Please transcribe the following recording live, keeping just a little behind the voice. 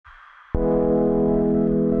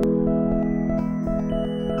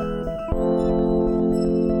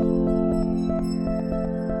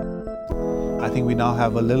think we now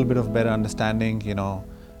have a little bit of better understanding,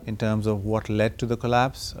 in terms of what led to the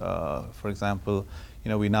collapse. For example,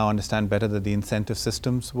 we now understand better that the incentive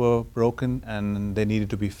systems were broken and they needed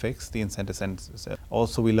to be fixed, the incentive systems.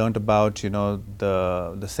 Also, we learned about,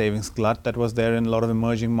 the savings glut that was there in a lot of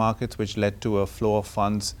emerging markets, which led to a flow of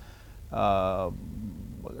funds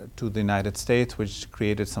to the United States, which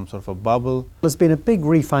created some sort of a bubble. There's been a big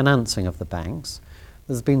refinancing of the banks.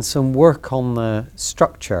 There's been some work on the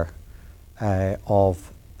structure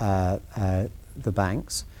of the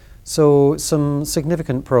banks. So some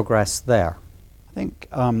significant progress there. I think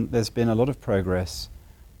there's been a lot of progress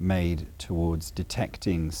made towards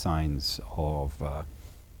detecting signs of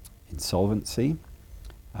insolvency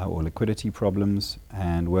or liquidity problems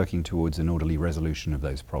and working towards an orderly resolution of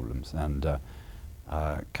those problems. And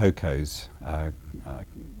COCOs are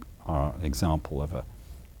an example of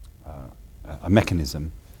a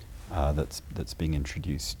mechanism that's being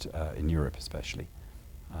introduced in Europe especially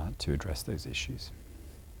to address those issues.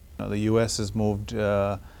 The US has moved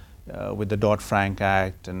with the Dodd-Frank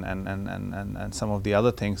Act and some of the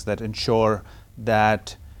other things that ensure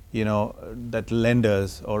that that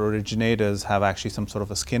lenders or originators have actually some sort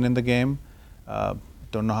of a skin in the game.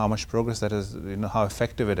 Don't know how much progress that is, how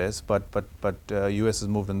effective it is, but US has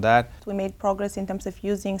moved on that. We made progress in terms of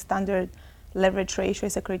using standard leverage ratio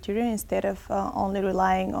as a criteria instead of only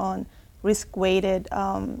relying on risk-weighted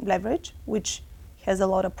leverage, which has a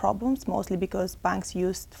lot of problems, mostly because banks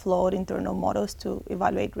used flawed internal models to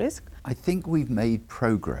evaluate risk. I think we've made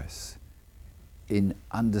progress in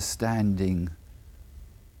understanding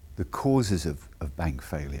the causes of bank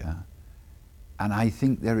failure, and I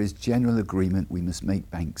think there is general agreement we must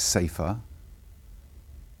make banks safer.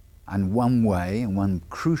 And one way, and one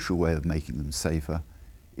crucial way of making them safer,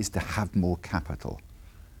 is to have more capital.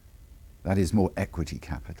 That is more equity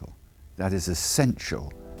capital. That is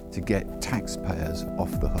essential to get taxpayers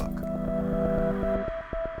off the hook.